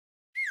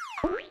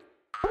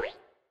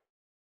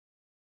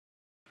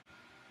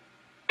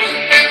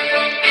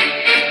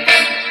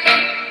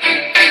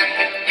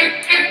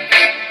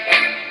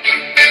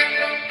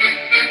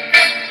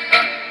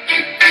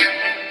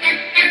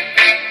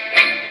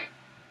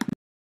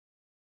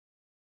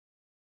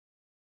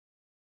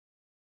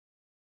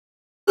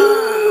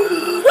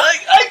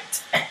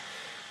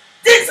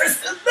This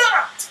is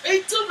not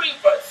a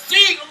deliver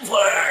single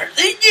word.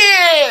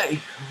 Yeah.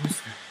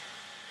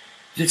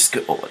 Let's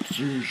go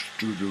to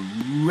the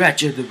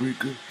ratchet the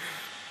breaker.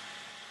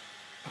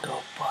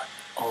 Oh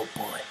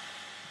boy.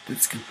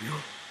 Let's go.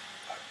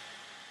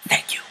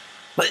 Thank you.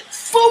 But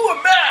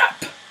forward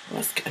map.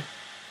 Let's go.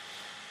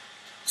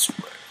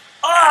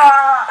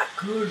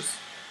 Cause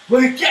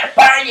we get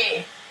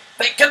by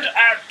because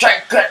our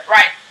track cut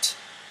right.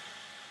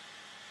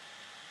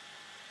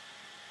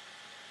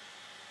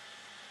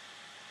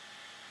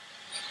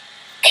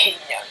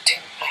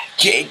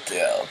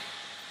 Jacob.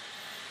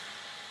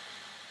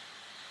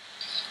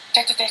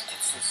 Can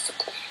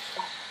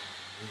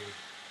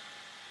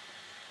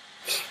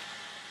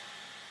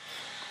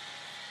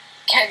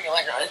you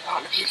let a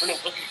lot of people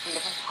looking for the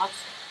house?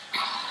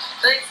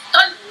 They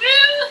done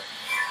you,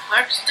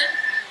 Marston,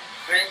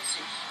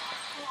 Francis.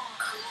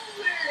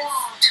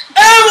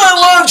 Everyone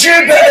wants you,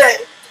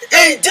 baby.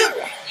 Hey, dude,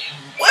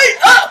 wait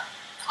up.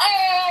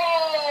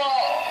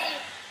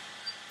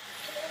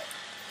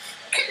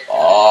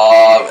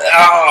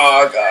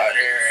 Oh, God,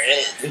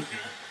 here.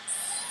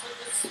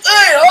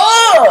 Hey,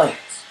 oh!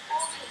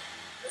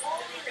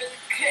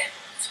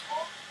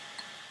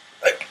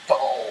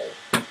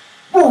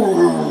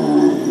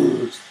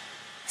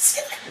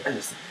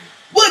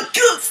 One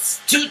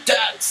goose, 2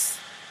 ducks,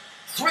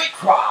 3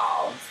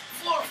 crows,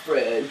 4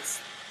 friends,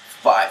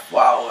 5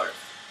 flowers,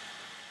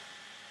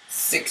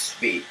 6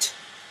 feet,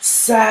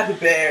 7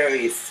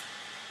 berries,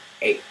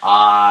 8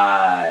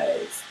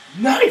 eyes,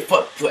 9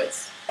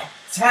 footprints,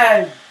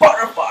 10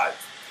 butterflies.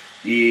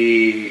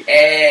 The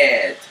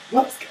end.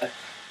 Let's go.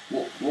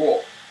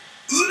 Whoa.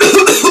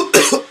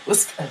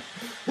 Let's go.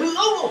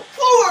 Hello,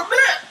 forward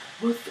man.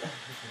 Let's go.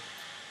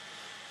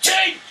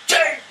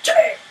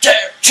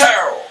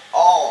 Cheryl.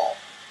 Oh.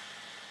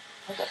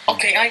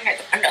 Okay, I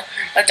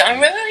don't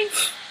really.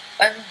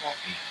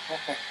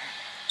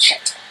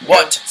 Shit.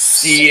 What?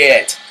 See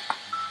it.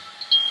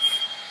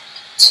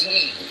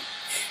 T-E-S-T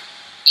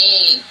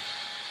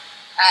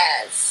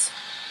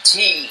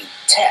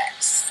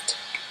text.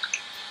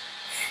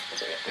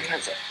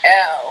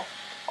 L-O-W.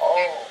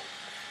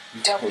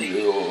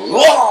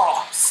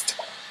 Lost.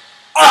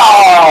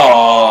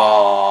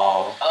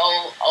 Oh.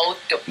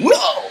 O-O-W.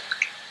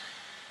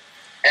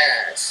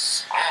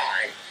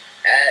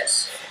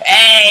 S-I-S.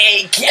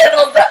 Hey, get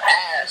on the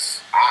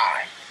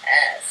S-I-S-T-E-R.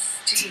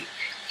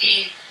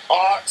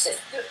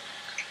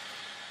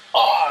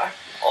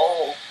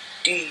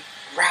 R-O-D.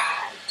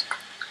 Right.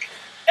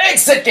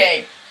 exit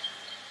gate.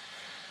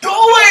 Go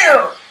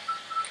where?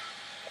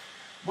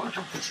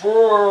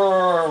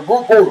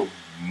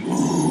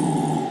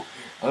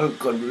 I'm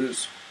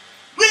confused.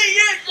 We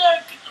ain't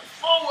gonna get the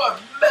forward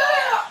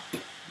map.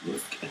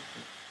 Let's get.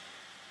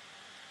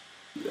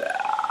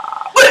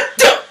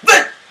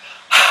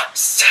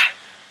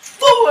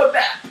 Forward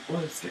map.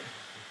 Let's get.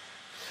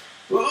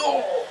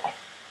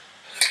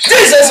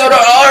 This is what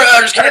I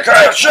just gonna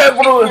crash.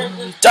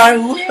 Die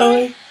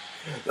away.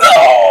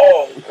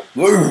 Oh.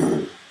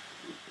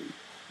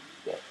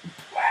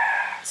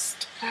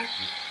 Blast.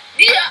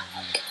 Yeah.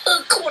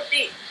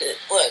 Courtney.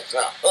 What's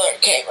up?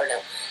 Camera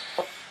now.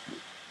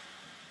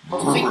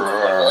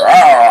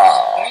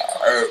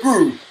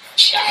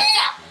 Shut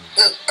up.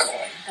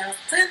 Now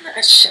then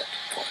I shut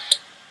up.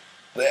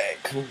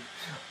 Back.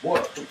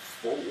 What the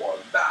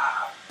forward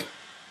map?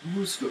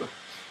 Who's the?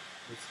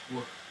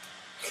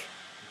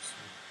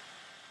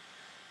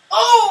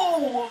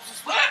 Oh,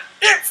 that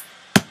it's.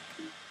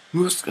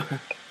 Who's the?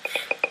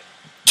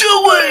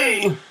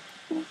 Doing.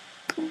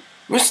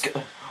 Who's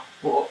the?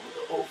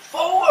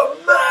 Forward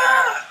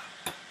map.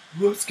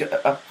 Who's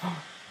the?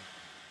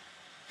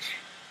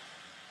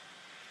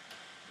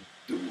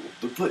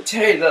 The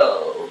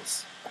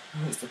potatoes.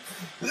 Who's the?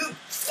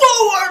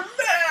 Forward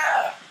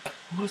map.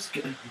 Who's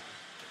the?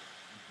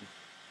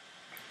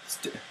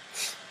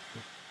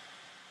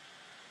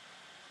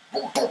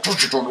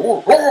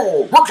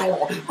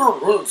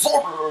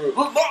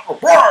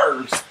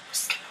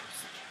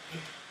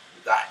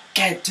 I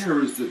can't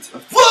terrorist it.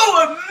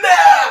 Forward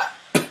map.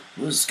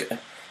 Let's go.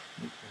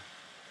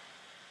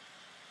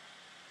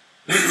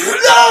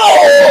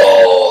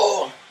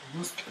 No.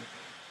 Let's go.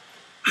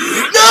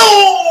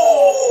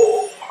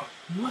 No.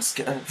 Let's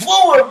go.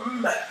 Forward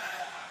map.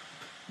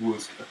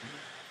 Let's go.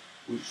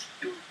 Let's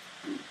go.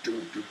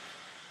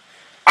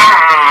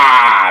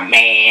 Ah,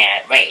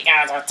 man, wait,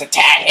 now it's the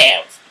Tad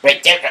Hills.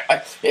 It's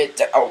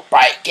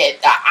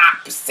get the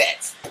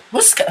opposites.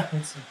 Let's go.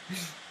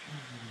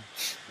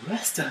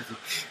 Let's go.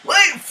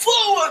 Wait,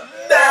 forward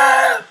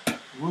map.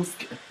 Let's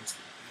go.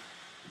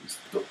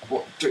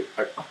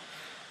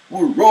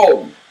 We're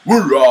wrong.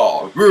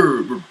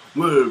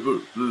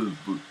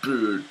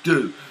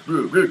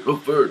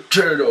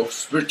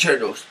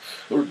 Potatoes.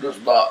 There's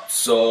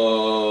lots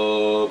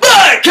of.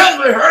 Hey, come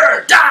with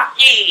her,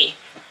 Daddy.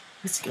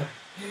 Let's go.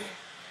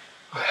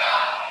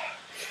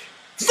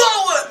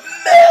 Forward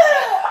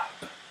map.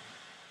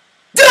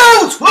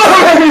 Don't.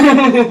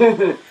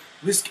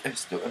 Let's go.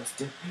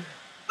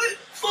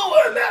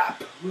 Forward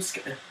map. Let's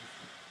go.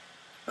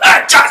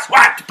 I just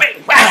want to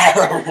be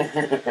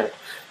well.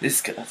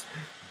 This guy's.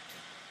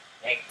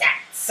 Like that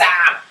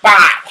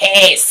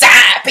somebody,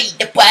 somebody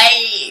the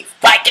wave.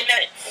 Fighting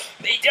it.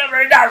 They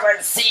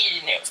never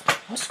seen it.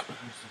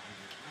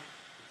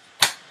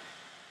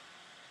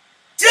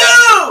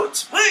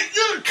 Dude, wait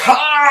your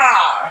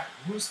car.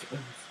 Let's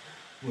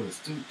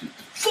do the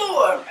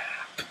floor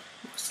map.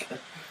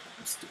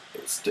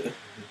 Let's do.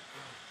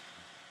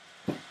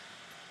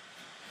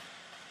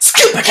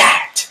 Scuba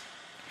cat.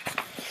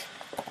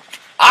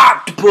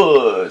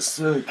 Octopus.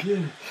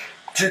 Okay.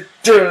 The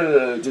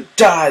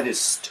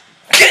dentist.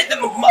 Get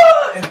them of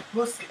mine.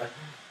 Let's go.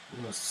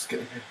 Let's go.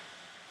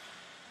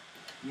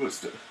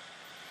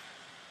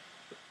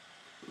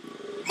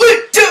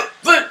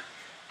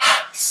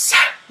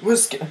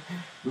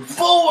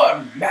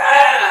 Forward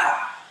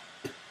map.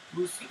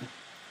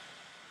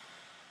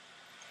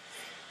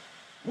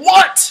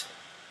 What?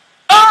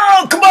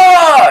 Oh, come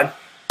on.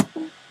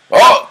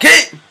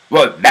 Okay.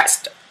 Well,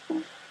 master.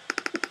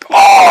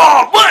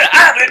 Oh, what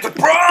happened to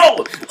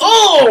bro?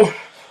 Oh.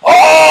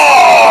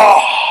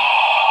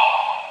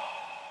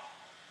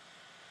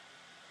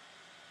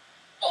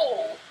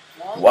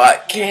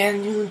 What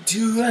can you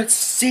do a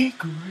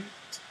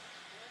secret?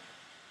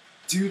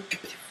 Do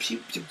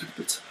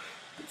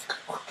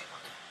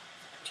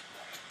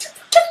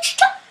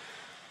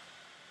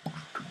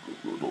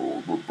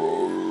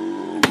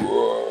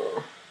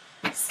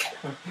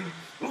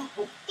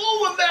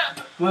forward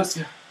map. Let's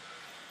go.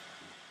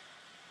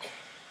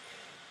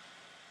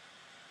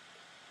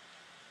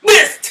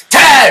 List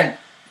 10.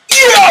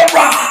 You're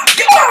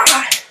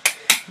right.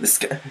 Let's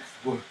go.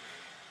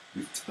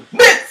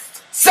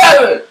 List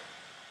 7.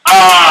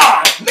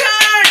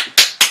 Man.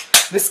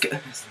 Let's go.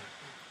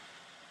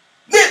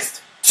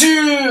 List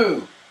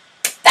 2.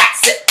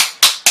 That's it.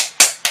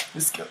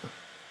 Let's go.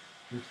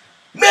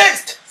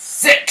 List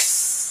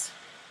 6.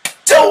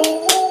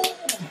 2.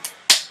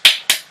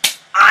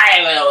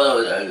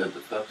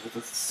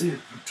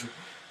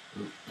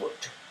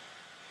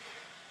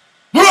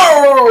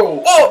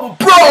 Bro! Oh,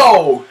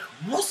 bro!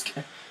 Let's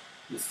go.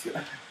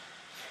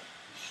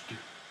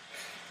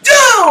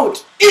 Dude!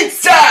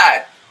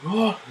 Inside!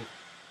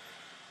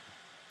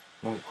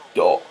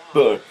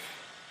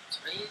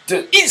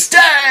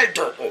 Inside!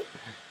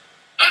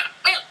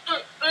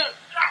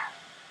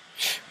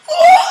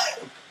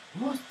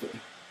 What the?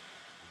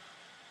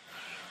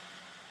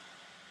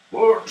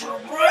 What's your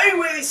brain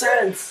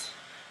reasons?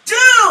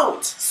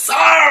 Dude!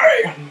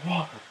 Sorry!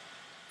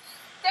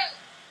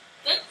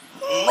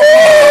 No!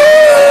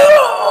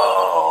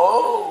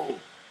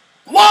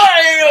 Why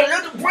are you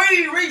the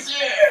brain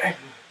reason?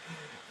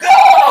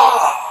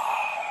 Gosh!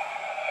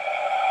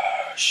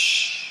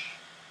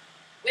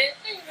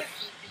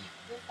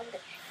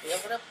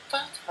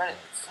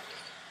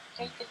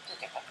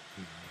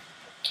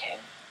 Can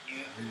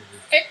you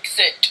fix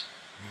it?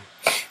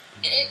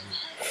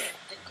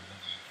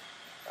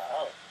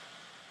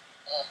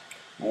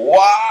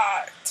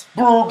 What?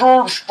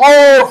 Burger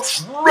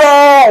stuff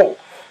now!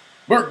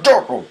 But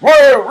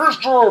where is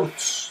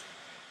this?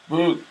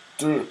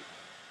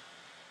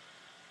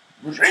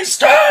 It's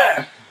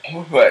time!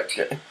 What?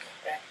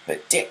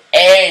 The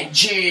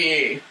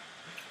Angie!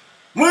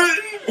 When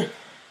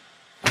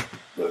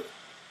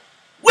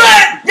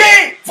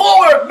ye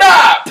forward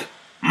map!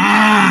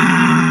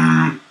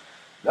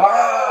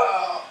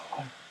 No!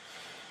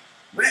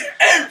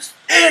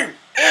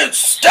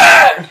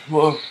 Instead!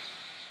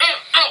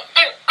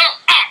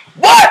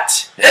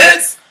 What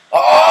is...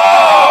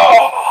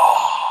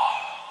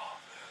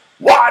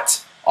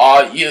 what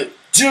are you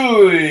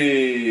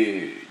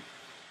doing?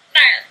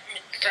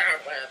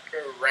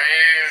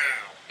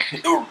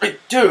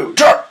 Do. I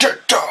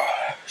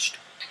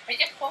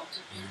just want to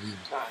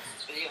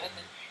be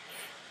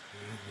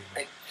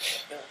like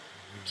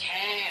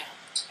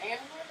can't. I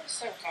don't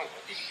understand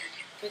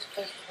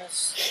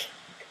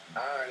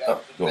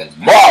The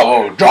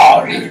Marvel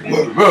darling.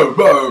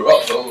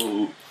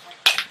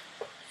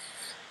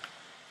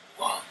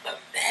 What the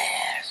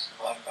mess?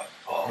 What the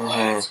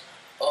boys?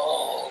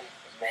 Oh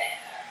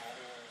man,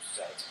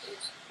 such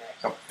is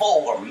The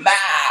forward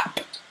map.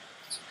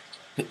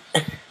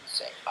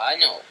 say I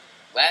know.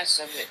 Last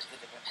time it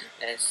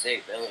let's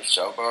say the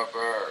suburb.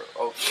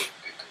 Okay.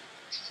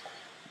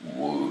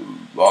 Oh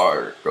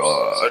my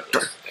god.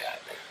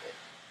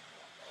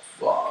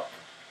 Flop.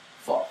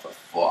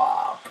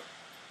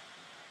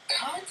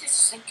 Can't you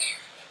think?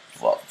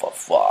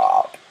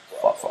 Flop.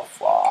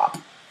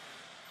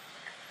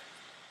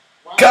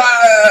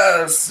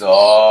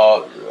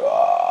 Castle.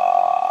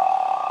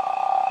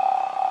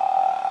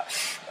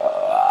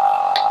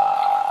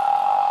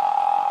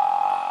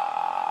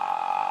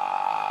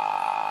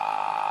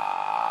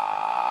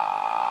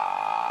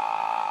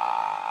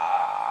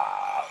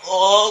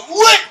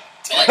 what?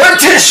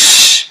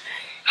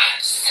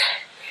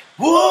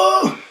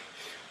 Whoa!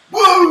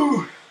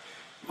 Whoa!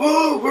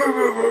 Whoa!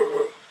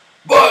 Whoa!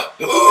 But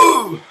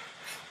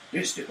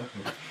yes,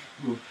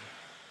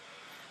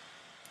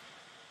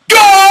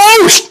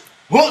 ghost.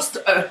 What's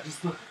the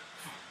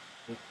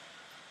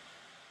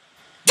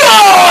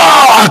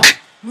dog?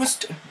 What's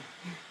the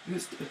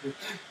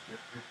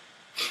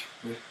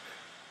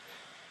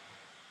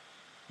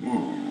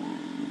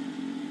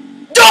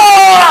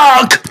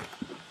dog?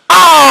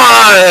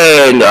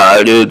 And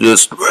I did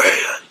this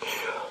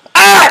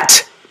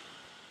at.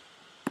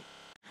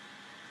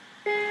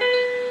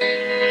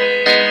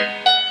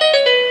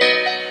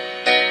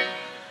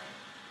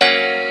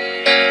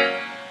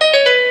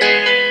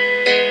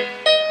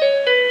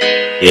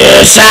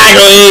 Yes, I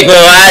know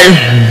equal.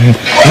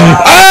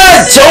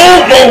 I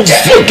don't know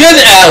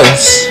fucking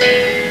else.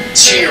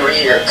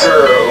 Cheerier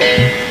girl.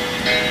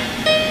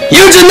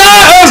 You did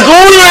not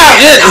agree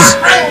like this.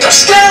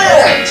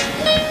 Understand.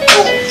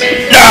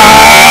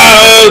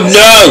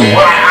 No.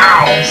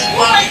 Wow.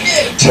 Like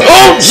it.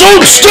 Oh,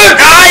 so stuck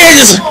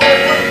eyes.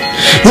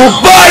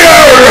 Fire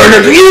and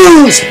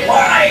abuse.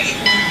 Why?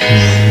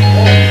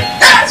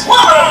 That's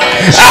why.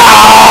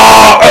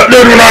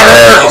 That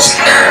hurts.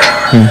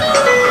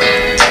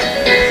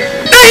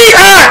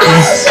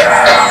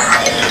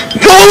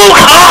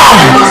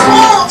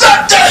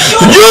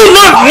 You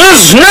look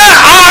this not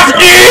off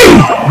you.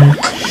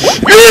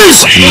 Yes.